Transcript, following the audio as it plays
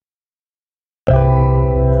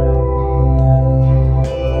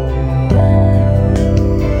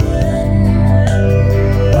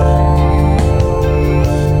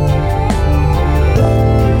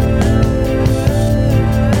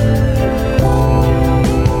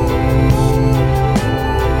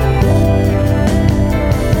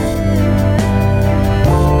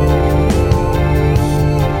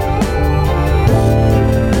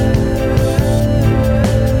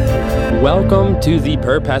to the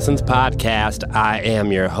Per Peasants Podcast. I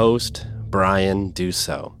am your host, Brian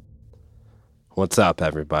Dussault. What's up,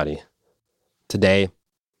 everybody? Today,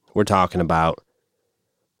 we're talking about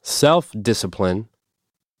self-discipline,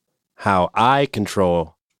 how I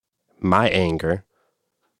control my anger,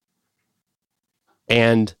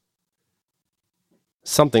 and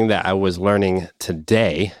something that I was learning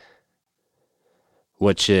today,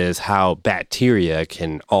 which is how bacteria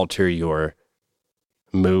can alter your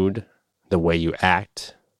mood, the way you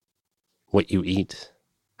act, what you eat,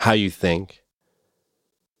 how you think,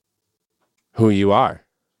 who you are.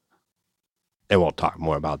 And we'll talk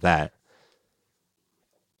more about that.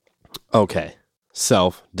 Okay,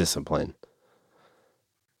 self-discipline.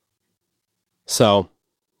 So,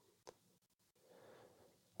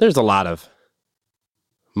 there's a lot of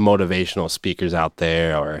motivational speakers out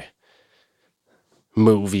there, or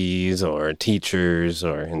movies, or teachers,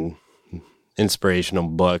 or inspirational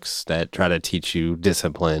books that try to teach you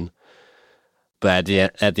discipline. But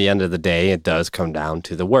at the end of the day, it does come down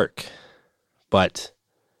to the work. But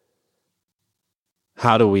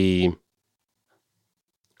how do we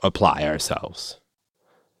apply ourselves?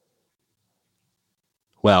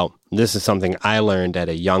 Well, this is something I learned at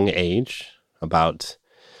a young age, about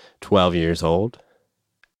 12 years old.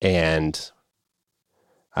 And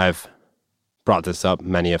I've brought this up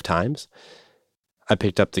many of times. I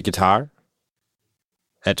picked up the guitar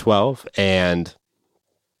at 12, and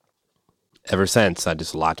ever since, I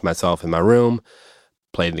just locked myself in my room,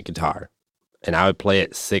 played the guitar. And I would play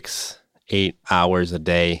it 6-8 hours a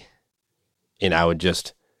day, and I would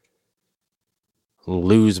just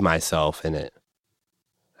lose myself in it.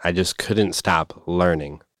 I just couldn't stop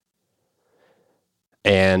learning.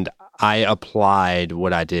 And I applied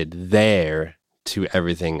what I did there to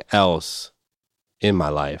everything else in my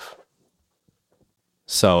life.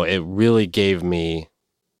 So it really gave me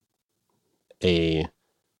a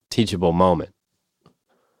teachable moment.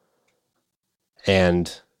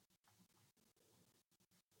 And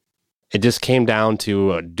it just came down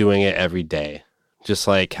to doing it every day. Just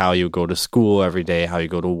like how you go to school every day, how you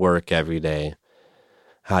go to work every day,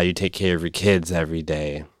 how you take care of your kids every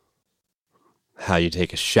day, how you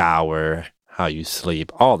take a shower, how you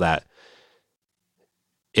sleep, all that.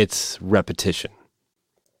 It's repetition.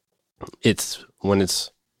 When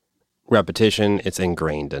it's repetition, it's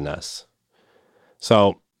ingrained in us.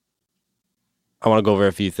 So I want to go over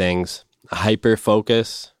a few things.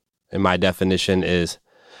 Hyper-focus, in my definition, is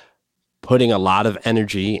putting a lot of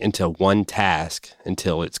energy into one task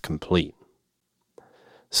until it's complete.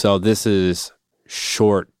 So this is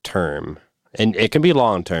short term, and it can be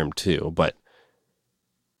long term too, but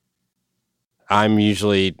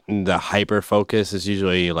the hyper focus is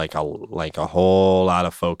usually like a whole lot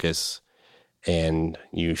of focus, and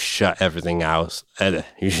you shut everything else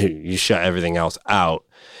you shut everything else out,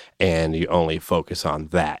 and you only focus on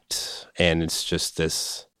that, and it's just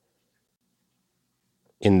this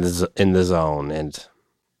in the zone. And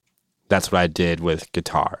that's what I did with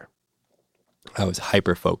guitar. I was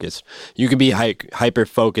hyper focused. You can be hyper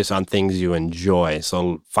focused on things you enjoy,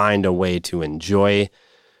 so find a way to enjoy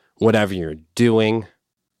whatever you're doing.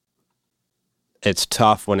 It's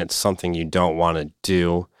tough when it's something you don't want to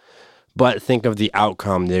do, but think of the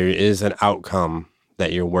outcome. There is an outcome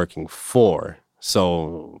that you're working for.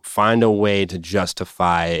 So find a way to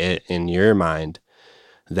justify it in your mind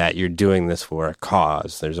that you're doing this for a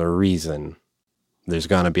cause. There's a reason. There's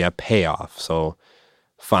going to be a payoff. So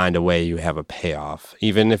find a way you have a payoff.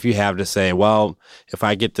 Even if you have to say, well, if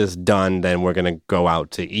I get this done, then we're going to go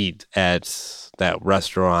out to eat at that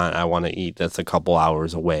restaurant I want to eat that's a couple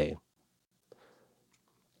hours away.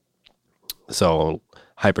 So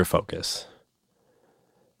hyper-focus.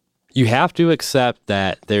 You have to accept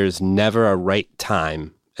that there's never a right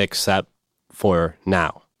time except for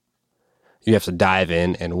now. You have to dive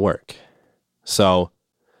in and work. So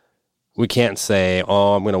we can't say,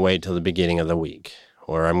 oh, I'm going to wait till the beginning of the week,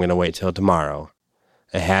 or I'm going to wait till tomorrow.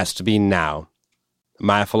 It has to be now.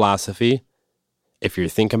 My philosophy, if you're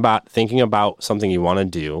thinking about something you want to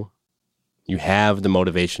do, you have the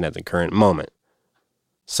motivation at the current moment.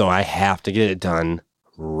 So I have to get it done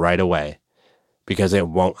right away, because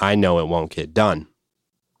I know it won't get done.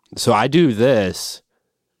 So I do this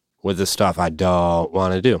with the stuff I don't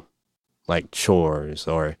want to do, like chores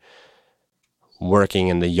or working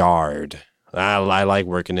in the yard. I like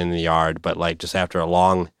working in the yard, but like just after a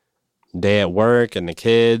long day at work and the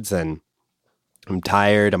kids, and I'm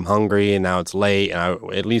tired, I'm hungry, and now it's late, and I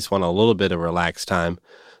at least want a little bit of relaxed time,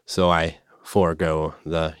 so I forego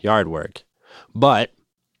the yard work. But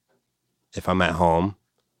if I'm at home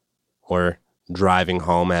or driving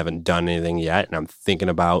home, I haven't done anything yet, and I'm thinking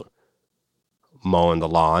about mowing the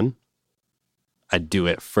lawn, I do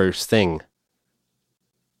it first thing.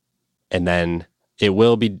 And then it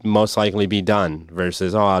will be most likely be done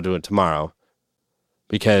versus, I'll do it tomorrow.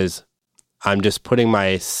 Because I'm just putting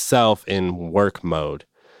myself in work mode.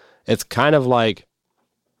 It's kind of like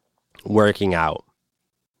working out.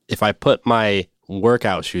 If I put my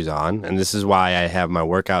workout shoes on, and this is why I have my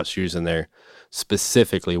workout shoes in there,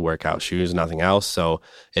 specifically workout shoes, nothing else. So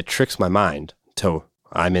it tricks my mind to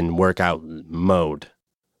I'm in workout mode.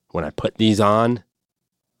 When I put these on,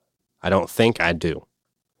 I don't think I do.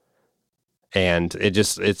 And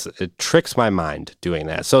it tricks my mind doing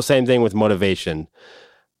that. So same thing with motivation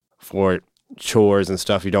for chores and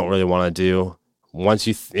stuff you don't really want to do. Once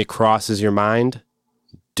it crosses your mind,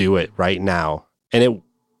 do it right now. And it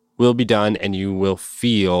will be done, and you will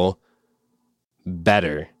feel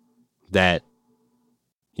better that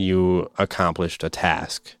you accomplished a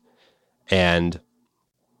task. And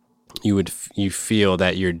you feel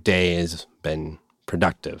that your day has been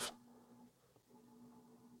productive.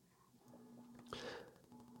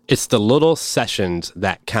 It's the little sessions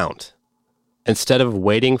that count. Instead of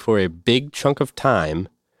waiting for a big chunk of time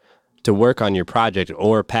to work on your project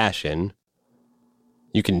or passion,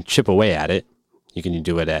 you can chip away at it. You can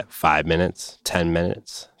do it at 5 minutes, 10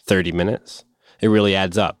 minutes, 30 minutes. It really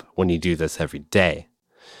adds up when you do this every day.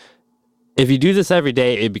 If you do this every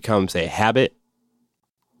day, it becomes a habit.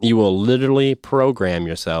 You will literally program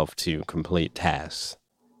yourself to complete tasks.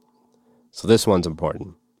 So this one's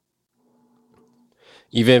important.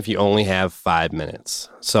 Even if you only have 5 minutes.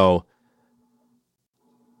 So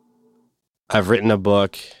I've written a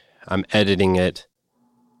book, I'm editing it,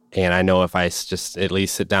 and I know if I just at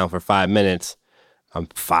least sit down for 5 minutes, I'm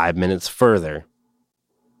 5 minutes further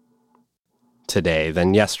today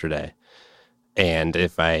than yesterday. And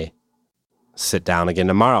if I sit down again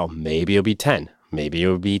tomorrow, maybe it'll be 10, maybe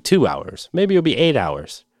it'll be 2 hours, maybe it'll be 8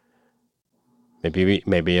 hours, maybe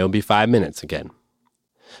it'll be 5 minutes again.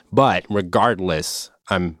 But regardless,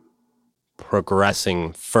 I'm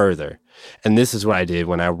progressing further. And this is what I did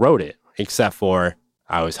when I wrote it, except for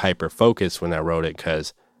I was hyper-focused when I wrote it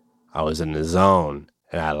because I was in the zone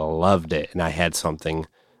and I loved it and I had something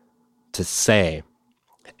to say.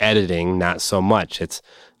 Editing, not so much. It's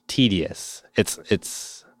tedious.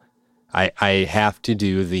 I have to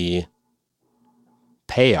do the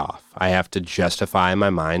payoff. I have to justify in my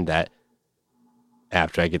mind that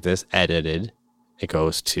after I get this edited, it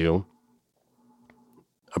goes to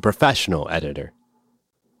a professional editor.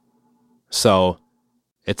 So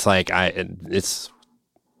it's like it's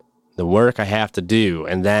the work I have to do,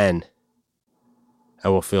 and then I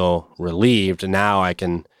will feel relieved, and now I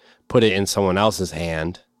can put it in someone else's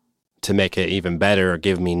hand to make it even better or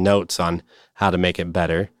give me notes on how to make it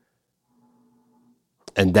better.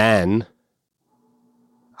 And then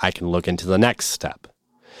I can look into the next step.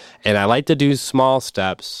 And I like to do small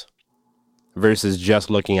steps versus just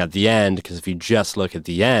looking at the end, because if you just look at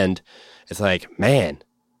the end, it's like, man,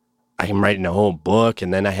 I'm writing a whole book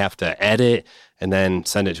and then I have to edit and then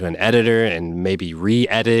send it to an editor and maybe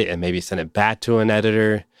re-edit and maybe send it back to an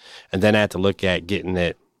editor. And then I have to look at getting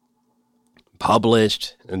it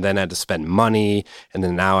published, and then I have to spend money, and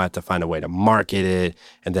then now I have to find a way to market it,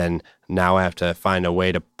 and then now I have to find a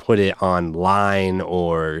way to put it online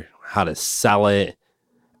or how to sell it,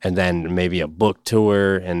 and then maybe a book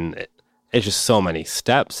tour, and it's just so many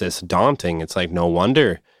steps. It's daunting. It's like, no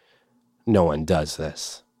wonder no one does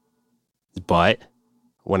this. But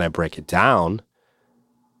when I break it down,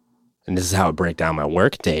 and this is how I break down my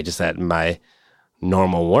work day, just at my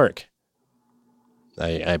normal work,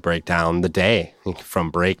 I break down the day from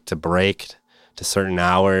break to certain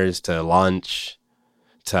hours, to lunch,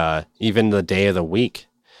 to even the day of the week.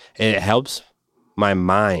 It helps my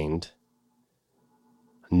mind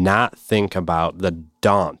not think about the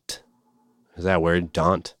daunt. Is that word,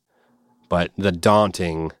 daunt? But the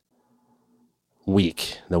daunting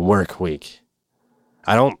week, the work week.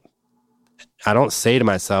 I don't say to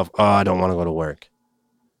myself, oh, I don't want to go to work.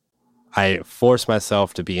 I force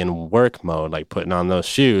myself to be in work mode, like putting on those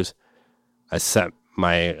shoes. I set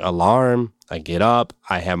my alarm, I get up,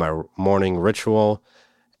 I have my morning ritual,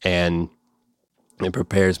 and it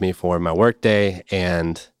prepares me for my work day,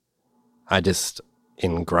 and I just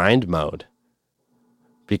in grind mode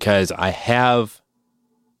because I have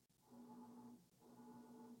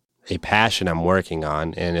a passion I'm working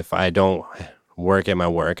on, and if I don't work at my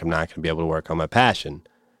work, I'm not going to be able to work on my passion.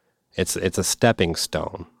 It's a stepping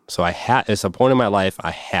stone. So it's a point in my life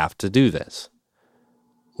I have to do this.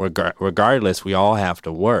 Regardless, we all have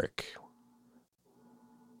to work.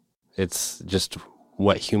 It's just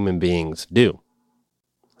what human beings do.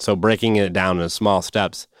 So breaking it down into small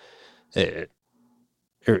steps,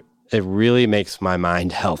 it really makes my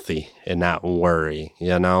mind healthy and not worry,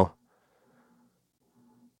 you know?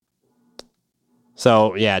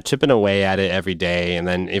 So, yeah, chipping away at it every day, and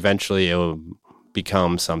then eventually it will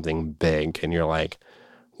become something big. And you're like,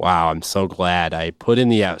 wow, I'm so glad I put in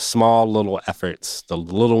the small little efforts, the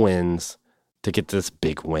little wins to get this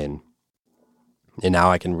big win. And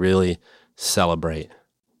now I can really celebrate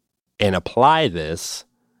and apply this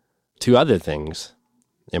to other things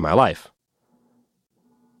in my life.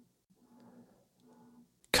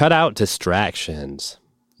 Cut out distractions.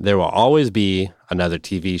 There will always be another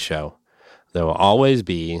TV show. There will always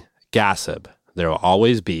be gossip. There will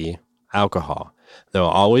always be alcohol. There will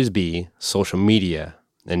always be social media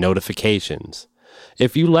and notifications.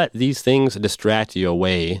 If you let these things distract you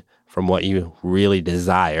away from what you really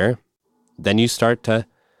desire, then you start to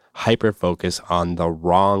hyper-focus on the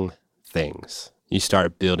wrong things. You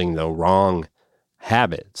start building the wrong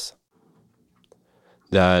habits.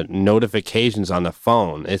 The notifications on the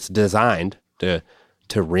phone, it's designed to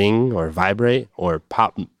ring or vibrate or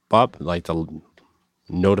pop up like the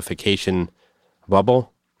notification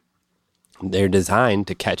bubble. They're designed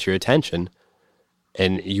to catch your attention,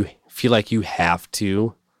 and you feel like you have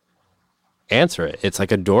to answer it. It's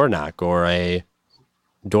like a door knock or a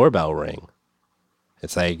doorbell ring.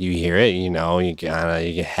 It's like you hear it, you know,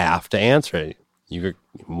 you have to answer it. You're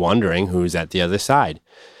wondering who's at the other side.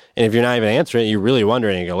 And if you're not even answering it, you're really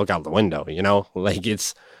wondering, you can look out the window, you know? Like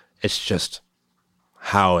it's just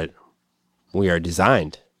how we are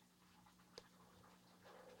designed.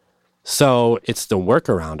 So it's the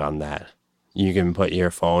workaround on that. You can put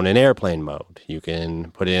your phone in airplane mode. You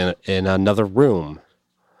can put it in another room.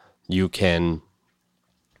 There's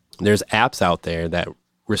apps out there that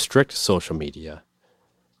restrict social media.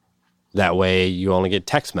 That way you only get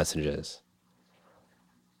text messages.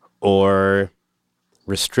 Or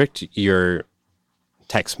restrict your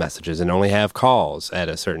text messages and only have calls at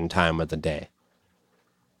a certain time of the day.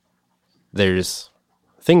 There's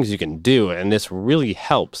things you can do, and this really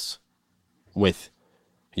helps with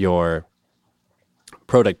your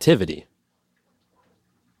productivity.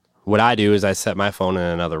 What I do is I set my phone in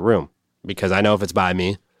another room because I know if it's by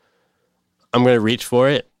me, I'm going to reach for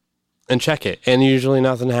it and check it, and usually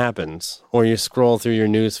nothing happens. Or you scroll through your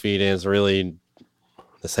news feed and it's really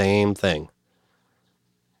the same thing.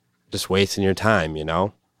 Just wasting your time, you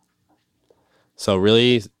know? So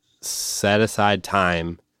really set aside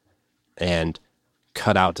time and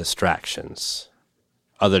cut out distractions.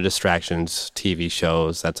 Other distractions, TV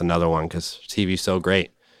shows, that's another one because TV's so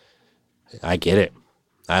great. I get it.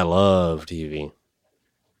 I love TV.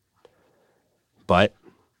 But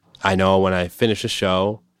I know when I finish a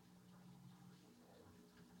show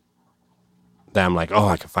that I'm like, oh,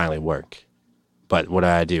 I can finally work. But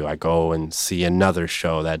what do? I go and see another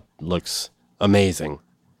show that looks amazing.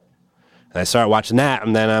 And I start watching that,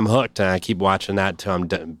 and then I'm hooked, and I keep watching that till I'm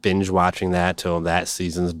binge watching that till that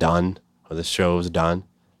season's done or the show's done.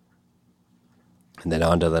 And then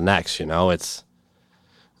on to the next, you know. It's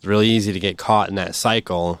really easy to get caught in that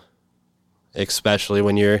cycle, especially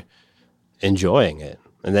when you're enjoying it.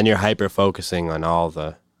 And then you're hyper-focusing on all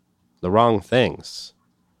the wrong things.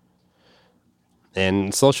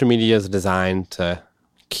 And social media is designed to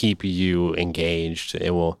keep you engaged.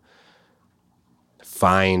 It will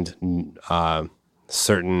find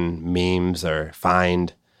certain memes or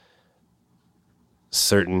find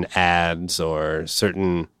certain ads or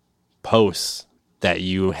certain posts that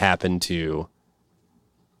you happen to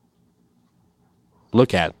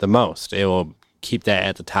look at the most. It will keep that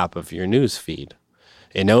at the top of your news feed.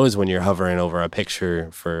 It knows when you're hovering over a picture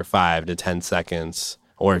for 5 to 10 seconds,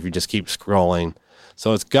 or if you just keep scrolling.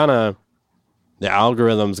 So the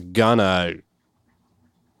algorithm's gonna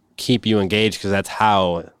keep you engaged because that's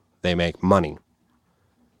how they make money.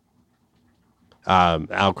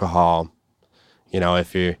 Alcohol, you know,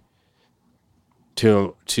 if you're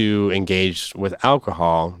too engaged with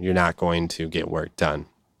alcohol, you're not going to get work done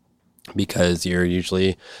because you're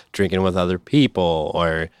usually drinking with other people,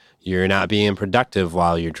 or you're not being productive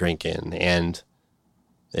while you're drinking, and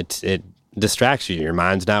it distracts you. Your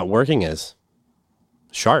mind's not working as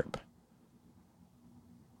sharp.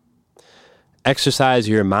 Exercise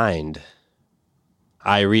your mind.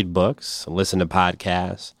 I read books, listen to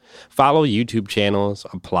podcasts, follow YouTube channels,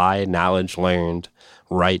 apply knowledge learned,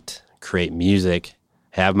 write, create music,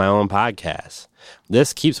 have my own podcasts.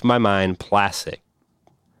 This keeps my mind plastic,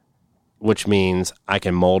 which means I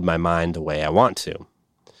can mold my mind the way I want to.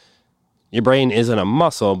 Your brain isn't a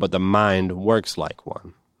muscle, but the mind works like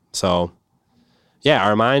one. So, yeah,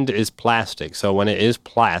 our mind is plastic. So when it is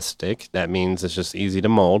plastic, that means it's just easy to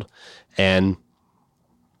mold. And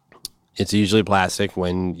It's usually plastic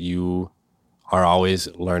when you are always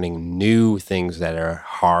learning new things that are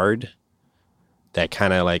hard, that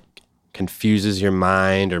kind of like confuses your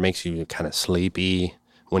mind or makes you kind of sleepy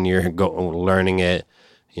when you're learning it.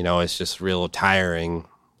 It's just real tiring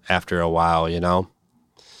after a while,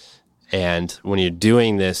 And when you're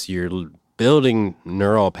doing this, you're building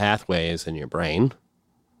neural pathways in your brain,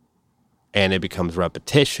 and it becomes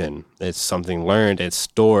repetition. It's something learned, it's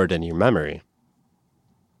stored in your memory.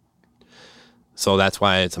 So that's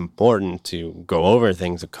why it's important to go over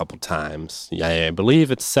things a couple times. I believe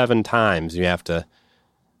it's 7 times you have to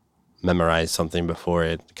memorize something before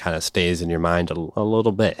it kind of stays in your mind a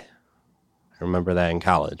little bit. I remember that in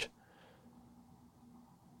college.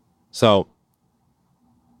 So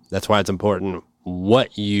that's why it's important.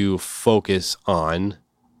 What you focus on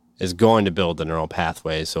is going to build the neural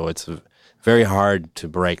pathway. So it's very hard to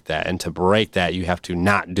break that. And to break that, you have to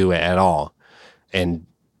not do it at all and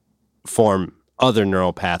form other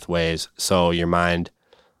neural pathways so your mind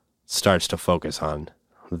starts to focus on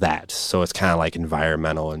that. So it's kind of like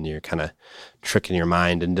environmental, and you're kind of tricking your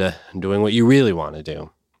mind into doing what you really want to do.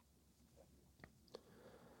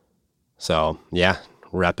 So, yeah,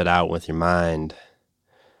 rep it out with your mind.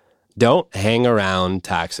 Don't hang around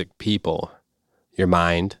toxic people. Your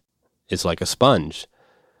mind is like a sponge.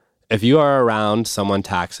 If you are around someone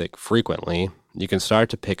toxic frequently, you can start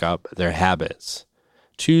to pick up their habits.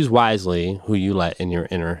 Choose wisely who you let in your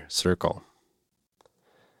inner circle.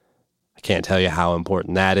 I can't tell you how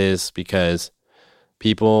important that is, because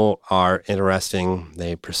people are interesting,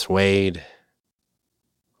 they persuade,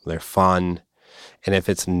 they're fun, and if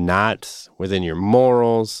it's not within your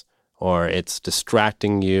morals, or it's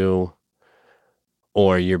distracting you,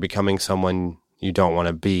 or you're becoming someone you don't want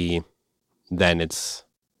to be, then it's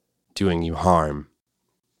doing you harm.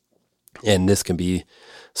 And this can be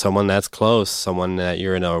someone that's close, someone that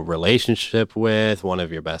you're in a relationship with, one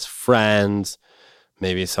of your best friends,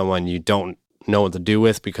 maybe someone you don't know what to do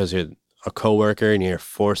with because you're a coworker and you're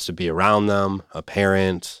forced to be around them, a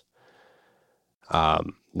parent,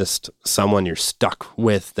 this someone you're stuck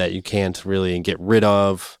with that you can't really get rid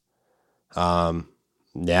of. Your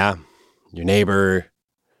neighbor,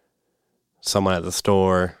 someone at the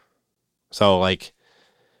store. So like,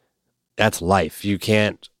 that's life. You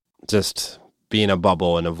can't just be in a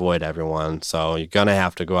bubble and avoid everyone. So you're going to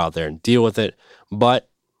have to go out there and deal with it. But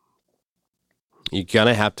you're going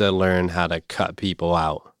to have to learn how to cut people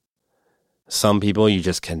out. Some people you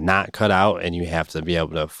just cannot cut out, and you have to be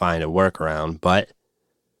able to find a workaround. But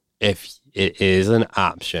if it is an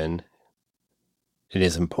option, it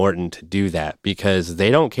is important to do that, because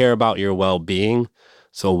they don't care about your well-being.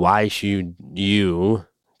 So why should you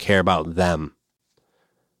care about them?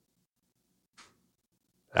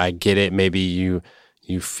 I get it. Maybe you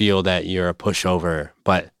feel that you're a pushover,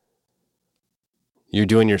 but you're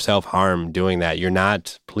doing yourself harm doing that. You're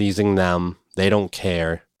not pleasing them. They don't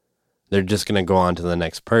care. They're just going to go on to the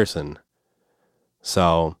next person.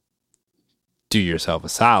 So do yourself a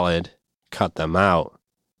solid, cut them out,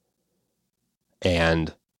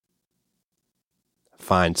 and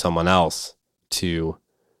find someone else to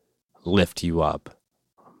lift you up.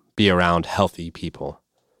 Be around healthy people.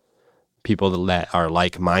 People that are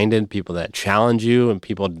like-minded, people that challenge you, and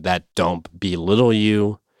people that don't belittle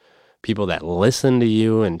you, people that listen to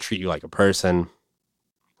you and treat you like a person.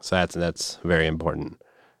 So that's very important.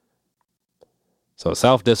 So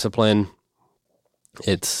self-discipline,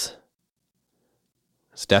 it's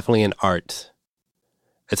definitely an art.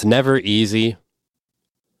 It's never easy,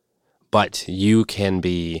 but you can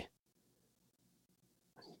be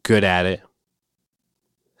good at it.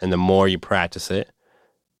 And the more you practice it,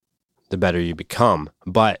 the better you become.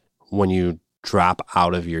 But when you drop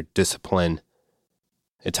out of your discipline,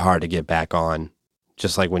 it's hard to get back on.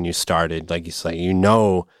 Just like when you started, like you say, you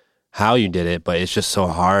know how you did it, but it's just so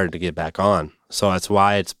hard to get back on. So that's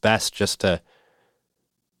why it's best just to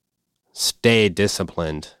stay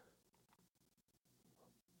disciplined.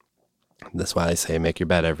 That's why I say make your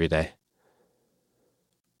bed every day.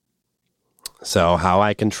 So how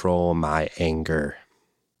I control my anger.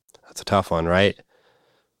 That's a tough one, right?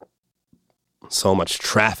 So much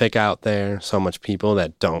traffic out there, so much people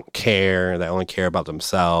that don't care, that only care about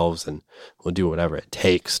themselves and will do whatever it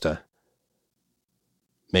takes to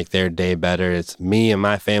make their day better. It's me and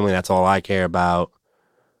my family, that's all I care about.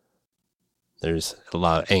 There's a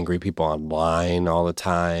lot of angry people online all the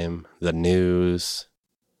time, the news.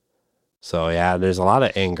 So yeah, there's a lot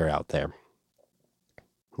of anger out there.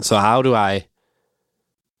 So how do I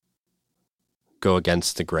go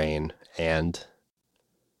against the grain and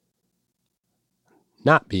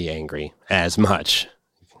not be angry as much?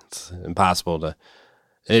 It's impossible to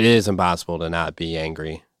It is impossible to not be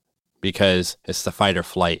angry because it's the fight or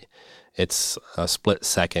flight. It's a split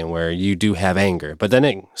second where you do have anger, but then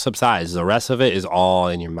it subsides. The rest of it is all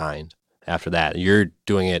in your mind. After that, you're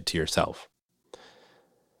doing it to yourself.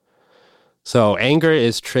 So anger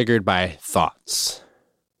is triggered by thoughts.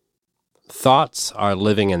 Thoughts are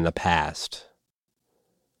living in the past.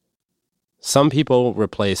 Some people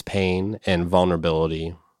replace pain and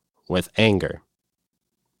vulnerability with anger.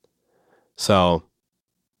 So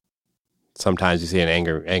sometimes you see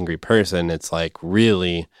an angry person, it's like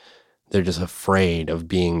really they're just afraid of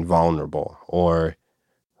being vulnerable or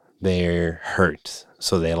they're hurt,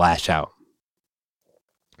 so they lash out.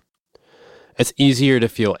 It's easier to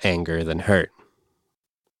feel anger than hurt.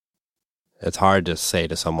 It's hard to say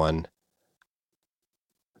to someone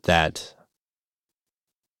that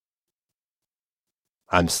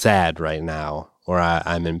I'm sad right now, or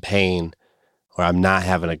I'm in pain, or I'm not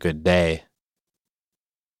having a good day.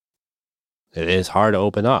 It is hard to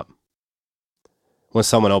open up. When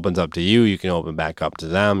someone opens up to you, you can open back up to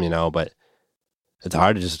them, but it's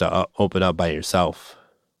hard to just open up by yourself.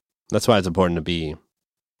 That's why it's important to be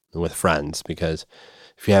with friends, because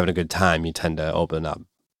if you're having a good time, you tend to open up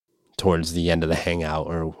towards the end of the hangout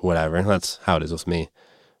or whatever. That's how it is with me.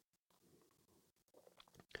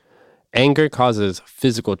 Anger causes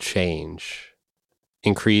physical change,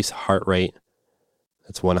 increased heart rate,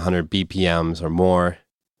 that's 100 BPMs or more,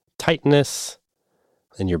 tightness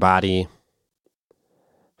in your body,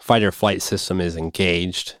 fight or flight system is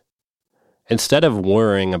engaged. Instead of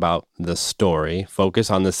worrying about the story,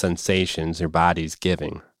 focus on the sensations your body's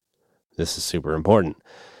giving. This is super important.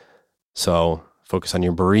 So focus on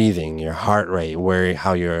your breathing, your heart rate,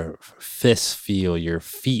 how your fists feel, your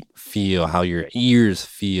feet feel, how your ears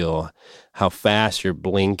feel, how fast you're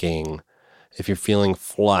blinking, if you're feeling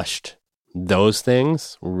flushed. Those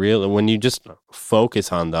things, really, when you just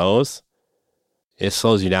focus on those, it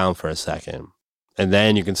slows you down for a second. And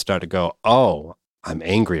then you can start to go, oh, I'm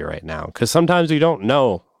angry right now. Because sometimes you don't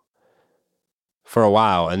know for a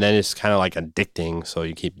while, and then it's kind of like addicting, so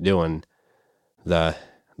you keep doing the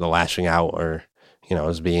lashing out or,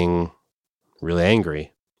 as being really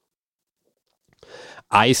angry.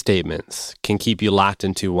 I statements can keep you locked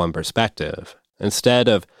into one perspective. Instead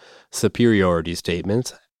of superiority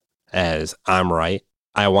statements as I'm right,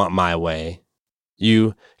 I want my way,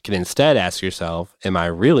 you can instead ask yourself, am I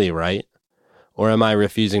really right? Or am I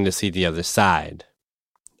refusing to see the other side?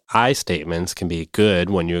 I statements can be good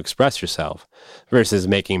when you express yourself versus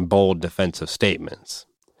making bold defensive statements.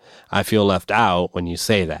 I feel left out when you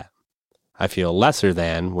say that. I feel lesser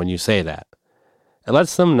than when you say that. It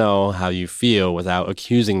lets them know how you feel without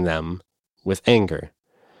accusing them with anger.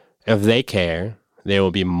 If they care, they will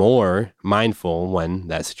be more mindful when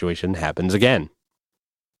that situation happens again.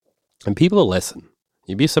 And people listen.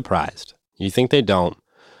 You'd be surprised. You think they don't.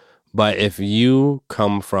 But if you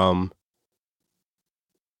come from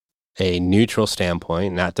a neutral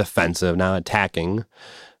standpoint, not defensive, not attacking,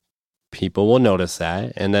 people will notice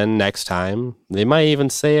that. And then next time, they might even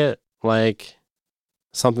say it like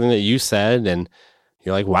something that you said, and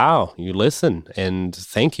you're like, wow, you listen, and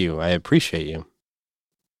thank you, I appreciate you.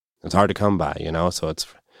 It's hard to come by, so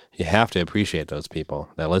you have to appreciate those people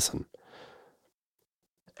that listen.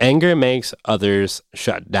 Anger makes others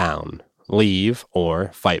shut down, leave, or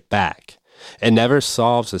fight back. It never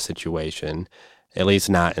solves the situation, at least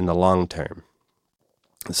not in the long term.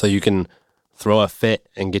 So you can throw a fit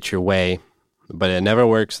and get your way, but it never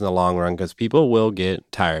works in the long run because people will get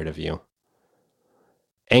tired of you.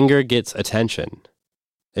 Anger gets attention.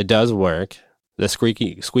 It does work. The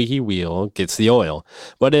squeaky wheel gets the oil.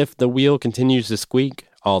 But if the wheel continues to squeak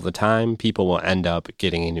all the time, people will end up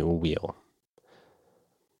getting a new wheel.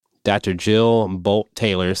 Dr. Jill Bolt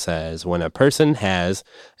Taylor says, when a person has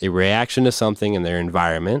a reaction to something in their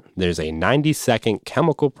environment, there's a 90-second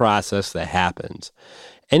chemical process that happens.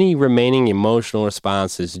 Any remaining emotional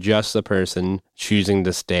response is just the person choosing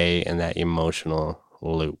to stay in that emotional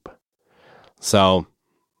loop. So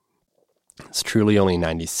it's truly only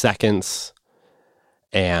 90 seconds.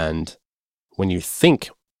 And when you think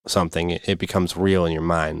something, it becomes real in your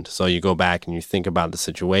mind. So you go back and you think about the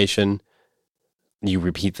situation, you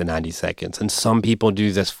repeat the 90 seconds. And some people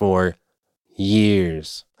do this for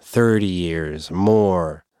years, 30 years,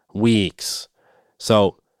 more, weeks.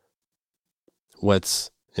 So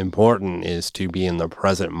what's important is to be in the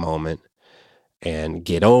present moment and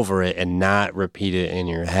get over it and not repeat it in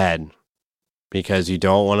your head, because you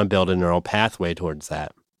don't want to build a neural pathway towards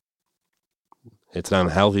that. It's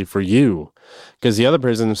not healthy for you because the other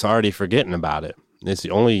person's already forgetting about it. It's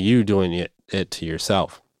only you doing it to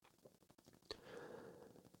yourself.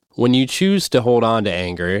 When you choose to hold on to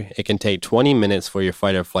anger, it can take 20 minutes for your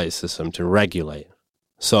fight or flight system to regulate.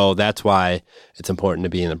 So that's why it's important to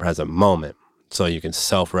be in the present moment. So you can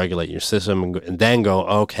self-regulate your system and then go,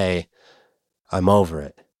 okay, I'm over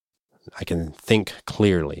it. I can think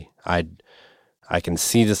clearly. I can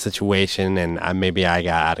see the situation and maybe I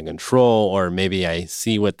got out of control, or maybe I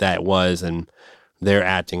see what that was and they're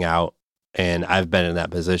acting out and I've been in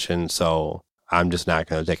that position, so I'm just not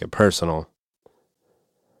going to take it personal.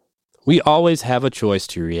 We always have a choice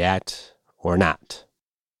to react or not.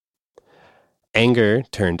 Anger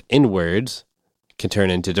turned inwards can turn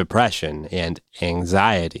into depression and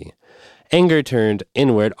anxiety. Anger turned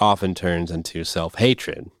inward often turns into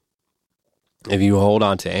self-hatred. If you hold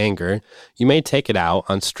on to anger, you may take it out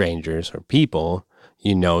on strangers or people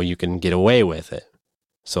you know you can get away with it.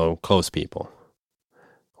 So close people,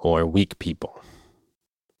 or weak people,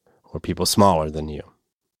 or people smaller than you.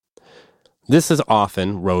 This is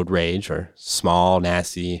often road rage or small,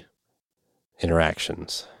 nasty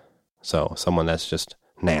interactions. So someone that's just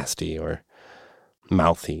nasty or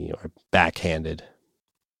mouthy or backhanded.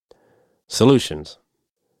 Solutions.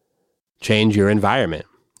 Change your environment,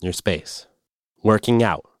 your space. Working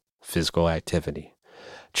out, physical activity.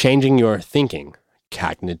 Changing your thinking,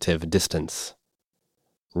 cognitive distance.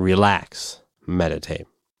 Relax, meditate.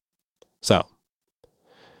 So,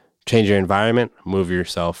 change your environment, move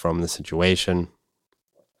yourself from the situation.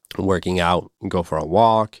 Working out, go for a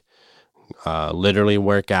walk, literally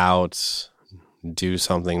work out, do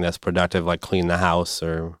something that's productive like clean the house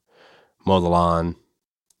or mow the lawn.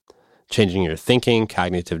 Changing your thinking,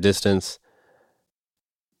 cognitive distance.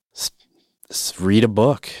 Read a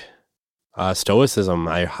book. Stoicism,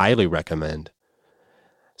 I highly recommend.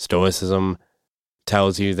 Stoicism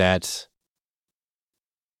tells you that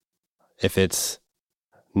if it's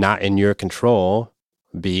not in your control,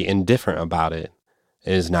 be indifferent about it.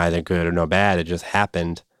 It is neither good nor bad. It just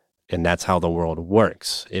happened, and that's how the world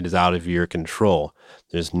works. It is out of your control.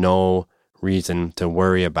 There's no reason to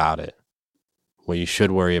worry about it. What you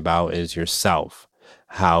should worry about is yourself,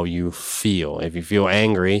 how you feel. If you feel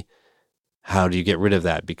angry, how do you get rid of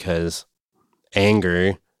that? Because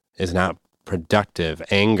anger is not productive.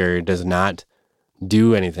 Anger does not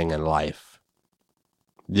do anything in life.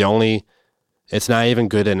 It's not even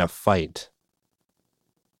good in a fight.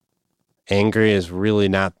 Anger is really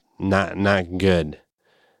not good.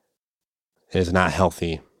 It is not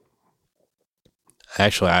healthy.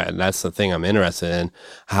 Actually, that's the thing I'm interested in.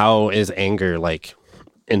 How is anger, like,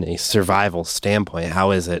 in a survival standpoint,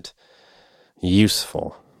 how is it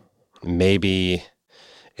useful? Maybe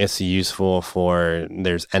it's useful for,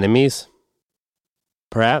 there's enemies,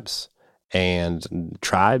 perhaps, and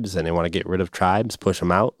tribes, and they want to get rid of tribes, push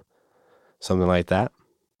them out, something like that.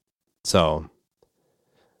 So,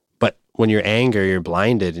 but when you're angry, you're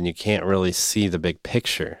blinded and you can't really see the big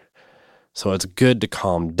picture. So it's good to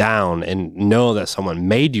calm down and know that someone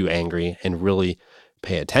made you angry and really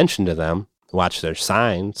pay attention to them, watch their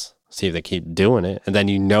signs, see if they keep doing it, and then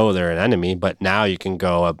you know they're an enemy, but now you can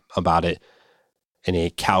go about it in a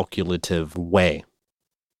calculative way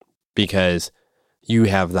because you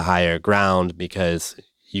have the higher ground, because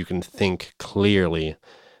you can think clearly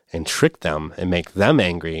and trick them and make them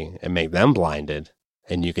angry and make them blinded,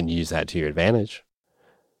 and you can use that to your advantage.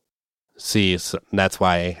 See, so that's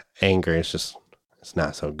why anger is it's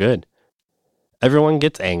not so good. Everyone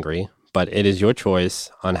gets angry, but it is your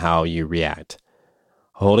choice on how you react.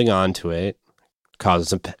 Holding on to it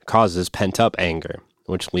causes pent-up anger,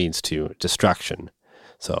 which leads to destruction.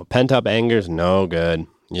 So pent-up anger is no good.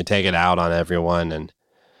 You take it out on everyone, and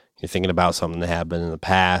you're thinking about something that happened in the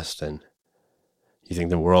past, and you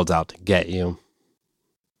think the world's out to get you.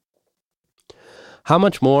 How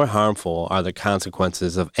much more harmful are the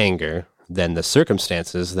consequences of anger than the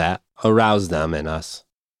circumstances that arouse them in us?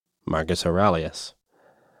 Marcus Aurelius.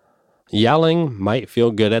 Yelling might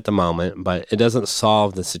feel good at the moment, but it doesn't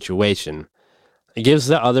solve the situation. It gives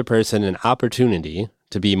the other person an opportunity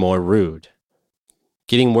to be more rude.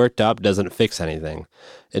 Getting worked up doesn't fix anything.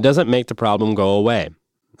 It doesn't make the problem go away.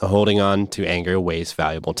 Holding on to anger wastes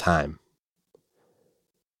valuable time.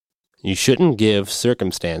 You shouldn't give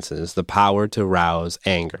circumstances the power to rouse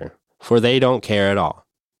anger, for they don't care at all.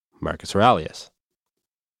 Marcus Aurelius.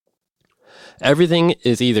 Everything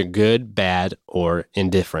is either good, bad, or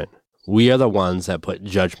indifferent. We are the ones that put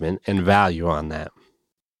judgment and value on that.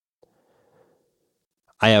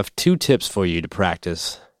 I have 2 tips for you to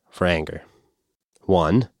practice for anger.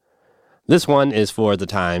 1. This one is for the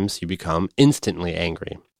times you become instantly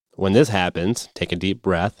angry. When this happens, take a deep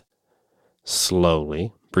breath,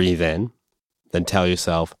 slowly breathe in, then tell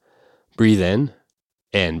yourself, breathe in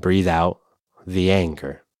and breathe out the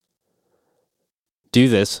anger. Do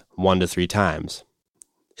this 1 to 3 times.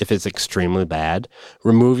 If it's extremely bad,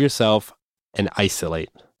 remove yourself and isolate.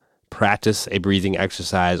 Practice a breathing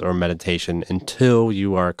exercise or meditation until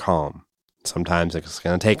you are calm. Sometimes it's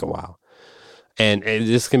going to take a while. And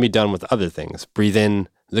this can be done with other things. Breathe in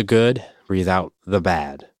the good, breathe out the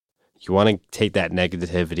bad. You want to take that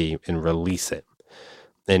negativity and release it.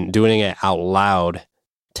 And doing it out loud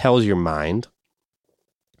tells your mind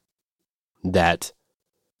that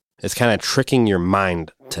it's kind of tricking your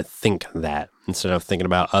mind to think that instead of thinking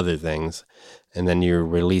about other things. And then you're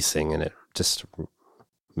releasing, and it just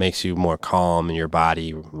makes you more calm and your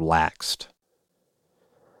body relaxed.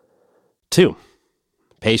 2,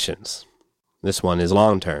 patience. This one is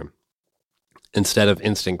long-term. Instead of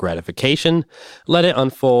instant gratification, let it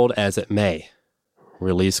unfold as it may.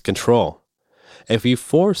 Release control. If you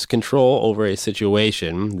force control over a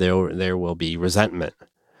situation, there will be resentment.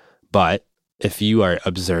 But if you are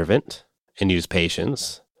observant and use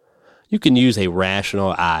patience, you can use a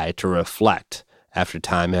rational eye to reflect after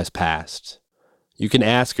time has passed. You can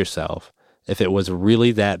ask yourself if it was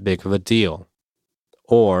really that big of a deal,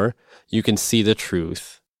 or you can see the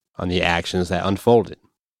truth on the actions that unfolded.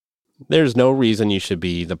 There's no reason you should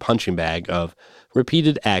be the punching bag of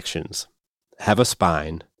repeated actions. Have a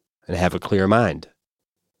spine and have a clear mind.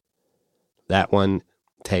 That one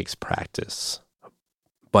takes practice.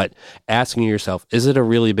 But asking yourself, is it a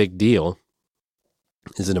really big deal,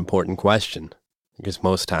 is an important question. Because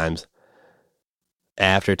most times,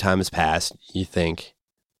 after time has passed, you think,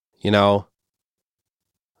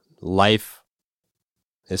 life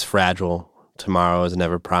is fragile. Tomorrow is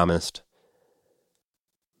never promised.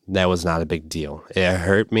 That was not a big deal. It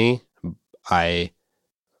hurt me. I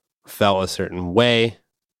felt a certain way.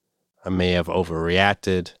 I may have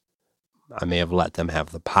overreacted. I may have let them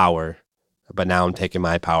have the power. But now I'm taking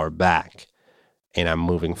my power back. And I'm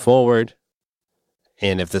moving forward.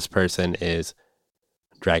 And if this person is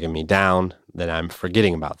dragging me down, then I'm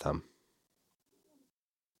forgetting about them.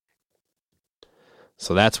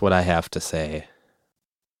 So that's what I have to say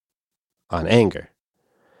on anger.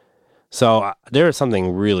 So there is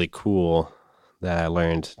something really cool that I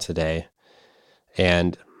learned today.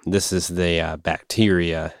 And this is the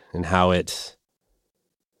bacteria and how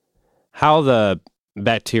the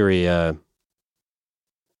bacteria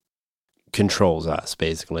controls us,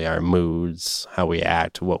 basically, our moods, how we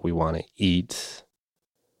act, what we want to eat.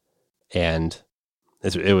 And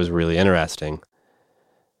it was really interesting.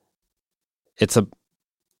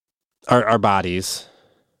 Our bodies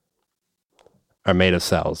are made of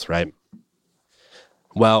cells, right?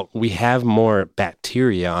 Well, we have more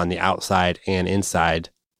bacteria on the outside and inside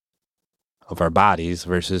of our bodies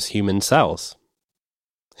versus human cells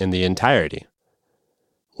in the entirety.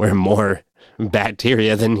 We're more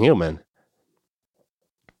bacteria than human.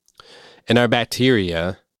 And our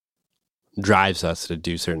bacteria drives us to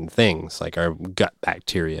do certain things, like our gut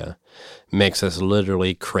bacteria makes us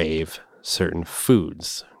literally crave certain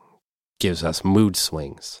foods, gives us mood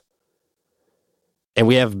swings. And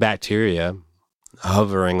we have bacteria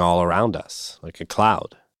hovering all around us like a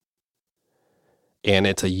cloud. And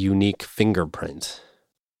it's a unique fingerprint.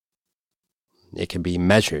 It can be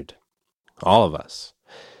measured, all of us.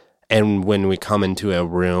 And when we come into a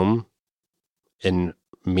room and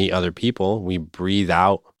meet other people, we breathe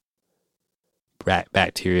out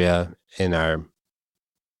bacteria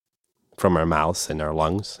from our mouths and our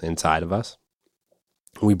lungs inside of us.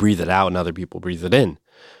 We breathe it out and other people breathe it in.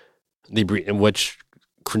 Which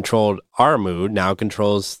controlled our mood now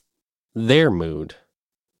controls their mood.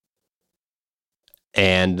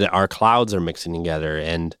 And our clouds are mixing together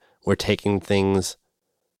and we're taking things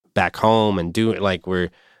back home and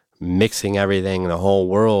we're mixing everything. The whole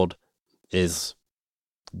world is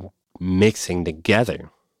mixing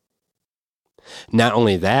together. Not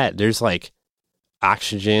only that, there's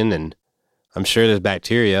oxygen and I'm sure there's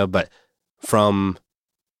bacteria, but from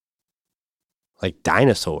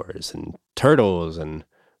dinosaurs and turtles and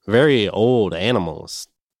very old animals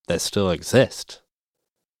that still exist.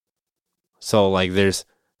 So it's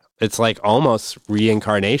almost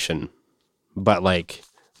reincarnation, but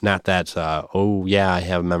not that, I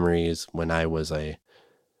have memories when I was a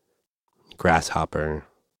grasshopper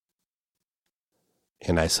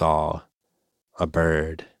and I saw a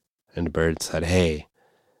bird and the bird said, "Hey,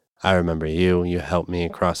 I remember you. You helped me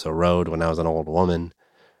across the road when I was an old woman.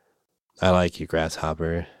 I like you,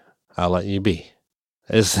 grasshopper. I'll let you be."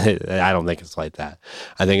 I don't think it's like that.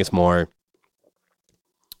 I think it's more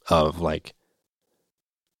of from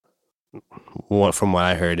what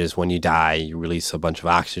I heard is when you die, you release a bunch of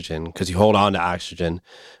oxygen because you hold on to oxygen,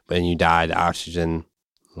 but when you die, the oxygen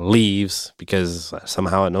leaves because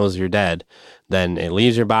somehow it knows you're dead, then it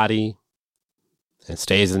leaves your body, it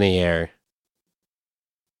stays in the air,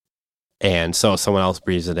 and so someone else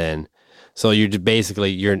breathes it in. So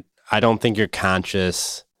I don't think your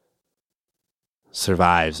conscious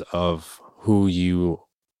survives of who you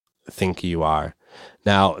think you are.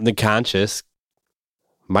 Now, the conscious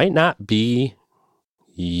might not be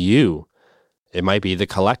you. It might be the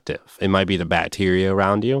collective. It might be the bacteria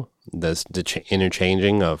around you, the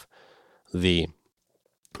interchanging of the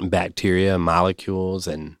bacteria molecules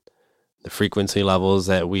and the frequency levels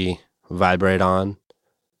that we vibrate on.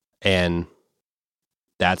 And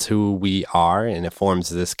that's who we are, and it forms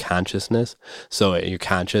this consciousness. So your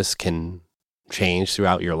conscious can change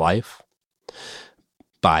throughout your life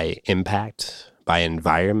by impact, by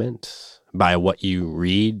environment, by what you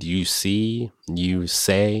read, you see, you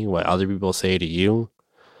say, what other people say to you.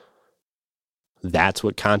 That's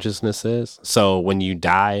what consciousness is. So when you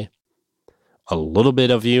die, a little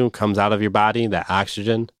bit of you comes out of your body, that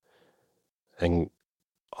oxygen, and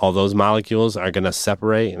all those molecules are going to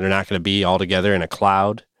separate. They're not going to be all together in a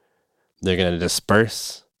cloud. They're going to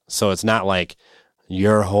disperse. So it's not like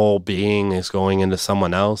your whole being is going into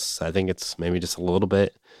someone else. I think it's maybe just a little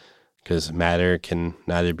bit, because matter can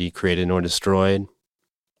neither be created nor destroyed.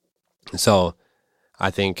 So I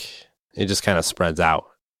think it just kind of spreads out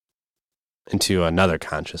into another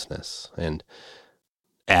consciousness and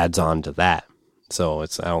adds on to that. So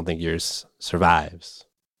I don't think yours survives.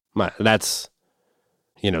 That's,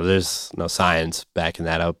 there's no science backing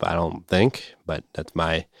that up, I don't think, but that's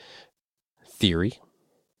my theory.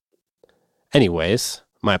 Anyways,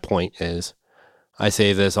 my point is, I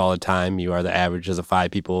say this all the time: you are the average of the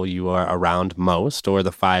 5 people you are around most, or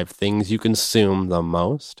the 5 things you consume the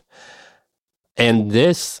most. And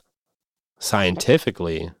this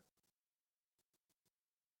scientifically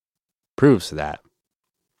proves that,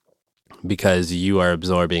 because you are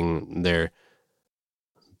absorbing their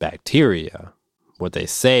bacteria. What they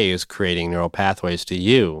say is creating neural pathways to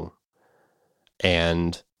you.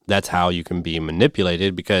 And that's how you can be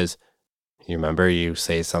manipulated, because you remember, you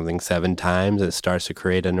say something 7 times, it starts to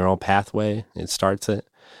create a neural pathway. It starts it.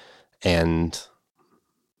 And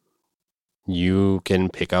you can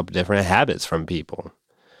pick up different habits from people.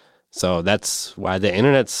 So that's why the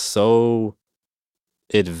internet's so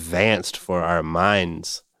advanced for our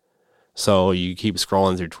minds. So you keep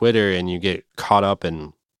scrolling through Twitter and you get caught up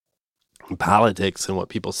in politics and what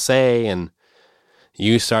people say, and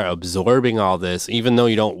you start absorbing all this, even though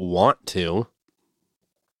you don't want to.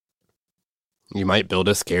 You might build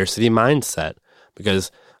a scarcity mindset because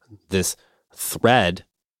this thread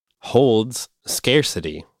holds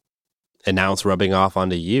scarcity, and now it's rubbing off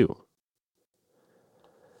onto you.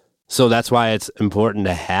 So that's why it's important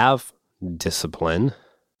to have discipline.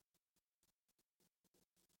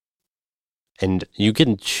 And you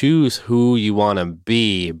can choose who you want to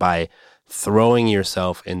be by throwing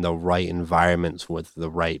yourself in the right environments with the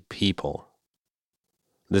right people.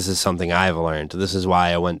 This is something I've learned. This is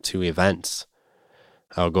why I went to events.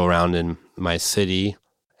 I'll go around in my city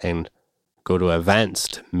and go to events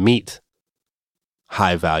to meet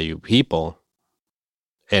high value people.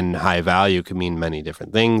 And high value can mean many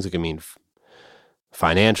different things. It can mean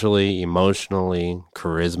financially, emotionally,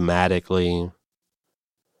 charismatically,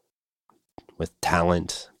 with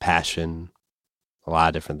talent, passion, a lot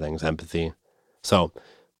of different things, empathy. So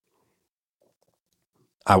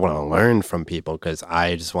I want to learn from people because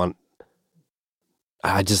I just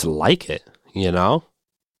like it,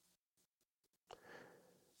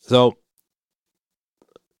 So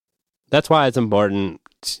that's why it's important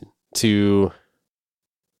to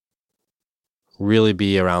really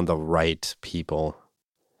be around the right people.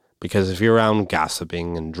 Because if you're around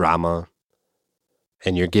gossiping and drama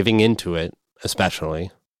and you're giving into it,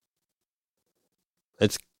 especially,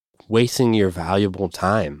 it's wasting your valuable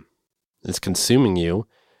time. It's consuming you.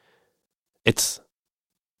 It's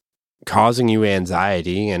causing you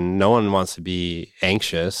anxiety, and no one wants to be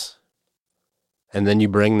anxious. And then you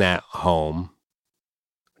bring that home,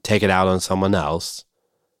 take it out on someone else,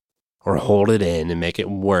 or hold it in and make it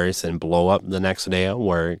worse and blow up the next day at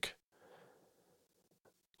work.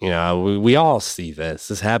 We all see this.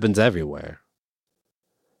 This happens everywhere.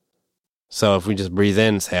 So if we just breathe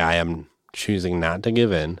in and say, I am choosing not to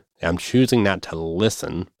give in, I'm choosing not to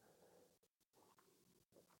listen.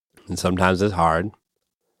 And sometimes it's hard.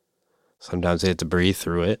 Sometimes you have to breathe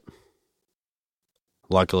through it.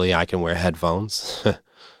 Luckily, I can wear headphones.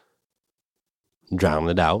 Drown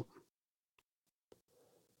it out.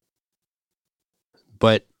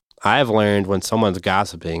 But I've learned when someone's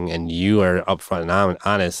gossiping and you are upfront and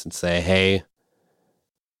honest and say, hey,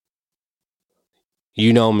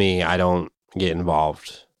 You know me, I don't get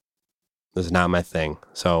involved. This is not my thing.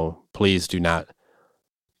 So please do not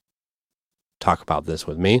talk about this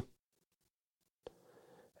with me.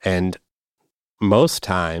 And most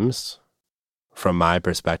times, from my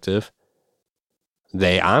perspective,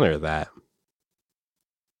 they honor that.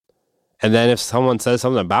 And then if someone says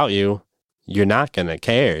something about you, you're not going to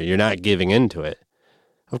care. You're not giving into it.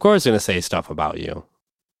 Of course, they're going to say stuff about you.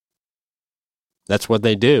 That's what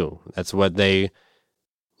they do. That's what they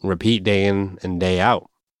repeat day in and day out.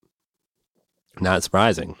 Not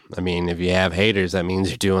surprising. I mean, if you have haters, that means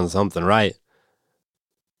you're doing something right.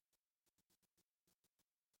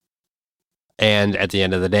 And at the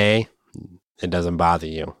end of the day, it doesn't bother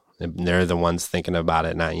you. They're the ones thinking about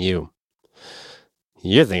it, not you.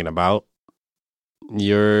 You're thinking about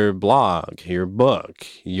your blog, your book,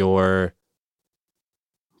 your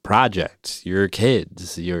project, your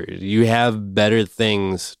kids. You have better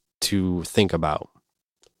things to think about.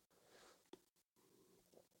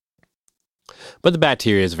 But the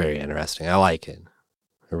bacteria is very interesting. I like it.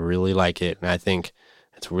 I really like it. And I think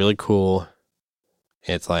it's really cool.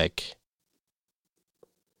 It's like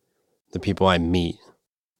the people I meet,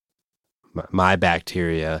 my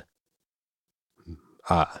bacteria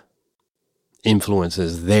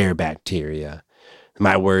influences their bacteria.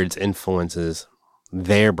 My words influences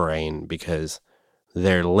their brain because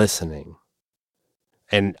they're listening.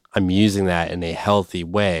 And I'm using that in a healthy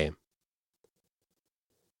way.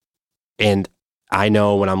 And I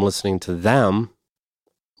know when I'm listening to them,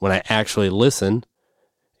 when I actually listen,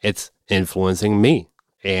 it's influencing me.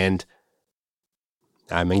 And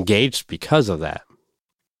I'm engaged because of that.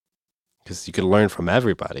 Because you can learn from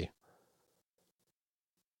everybody.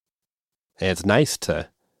 And it's nice to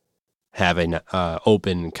have an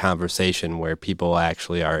open conversation where people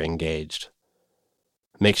actually are engaged.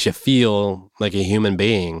 Makes you feel like a human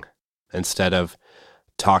being instead of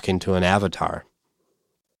talking to an avatar.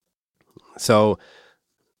 So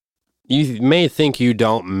you may think you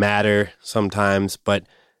don't matter sometimes, but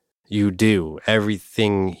you do.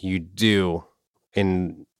 Everything you do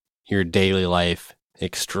in your daily life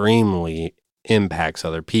extremely impacts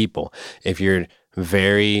other people. If you're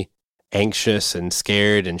very anxious and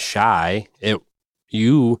scared and shy,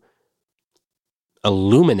 you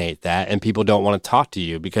illuminate that, and people don't want to talk to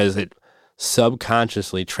you because it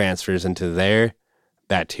subconsciously transfers into their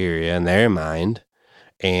bacteria in their mind.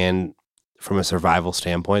 And from a survival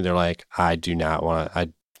standpoint, they're like, I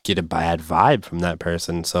get a bad vibe from that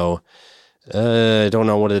person. So I don't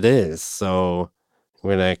know what it is. So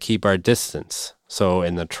we're going to keep our distance. So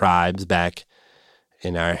in the tribes back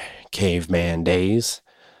in our caveman days,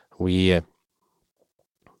 we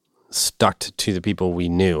stuck to the people we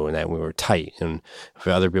knew and that we were tight. And if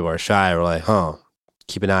other people are shy, we're like,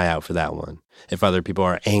 keep an eye out for that one. If other people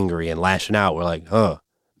are angry and lashing out, we're like,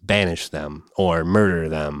 banish them or murder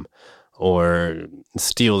them or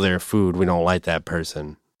steal their food. We don't like that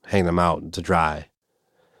person. Hang them out to dry.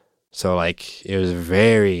 So it was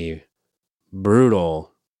very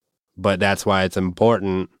brutal, but that's why it's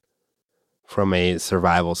important from a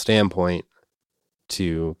survival standpoint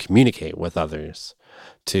to communicate with others,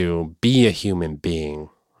 to be a human being,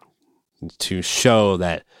 to show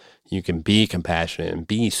that you can be compassionate and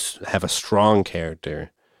have a strong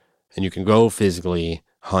character, and you can go physically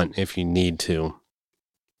hunt if you need to.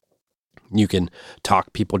 You can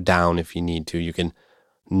talk people down if you need to. You can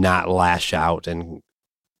not lash out and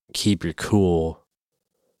keep your cool.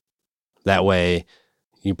 That way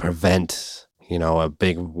you prevent, a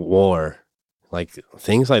big war.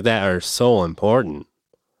 Things like that are so important.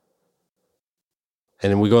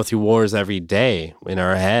 And we go through wars every day in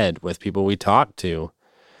our head with people we talk to.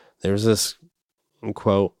 There's this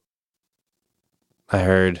quote I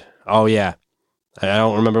heard. Oh, yeah. I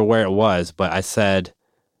don't remember where it was, but I said,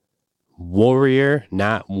 warrior,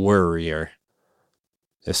 not worrier.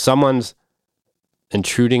 If someone's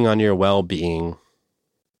intruding on your well-being,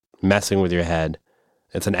 messing with your head,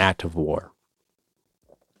 it's an act of war.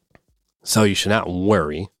 So you should not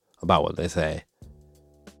worry about what they say.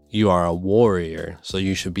 You are a warrior, so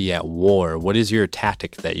you should be at war. What is your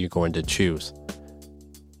tactic that you're going to choose?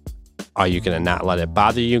 Are you going to not let it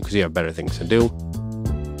bother you because you have better things to do?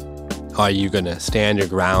 Are you going to stand your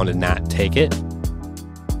ground and not take it?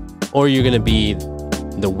 Or are you going to be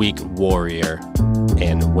the weak warrior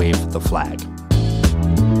and wave the flag?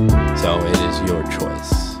 So it is your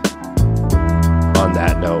choice. On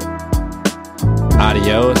that note,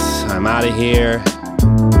 adios. I'm out of here.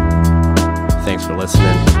 Thanks for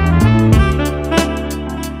listening.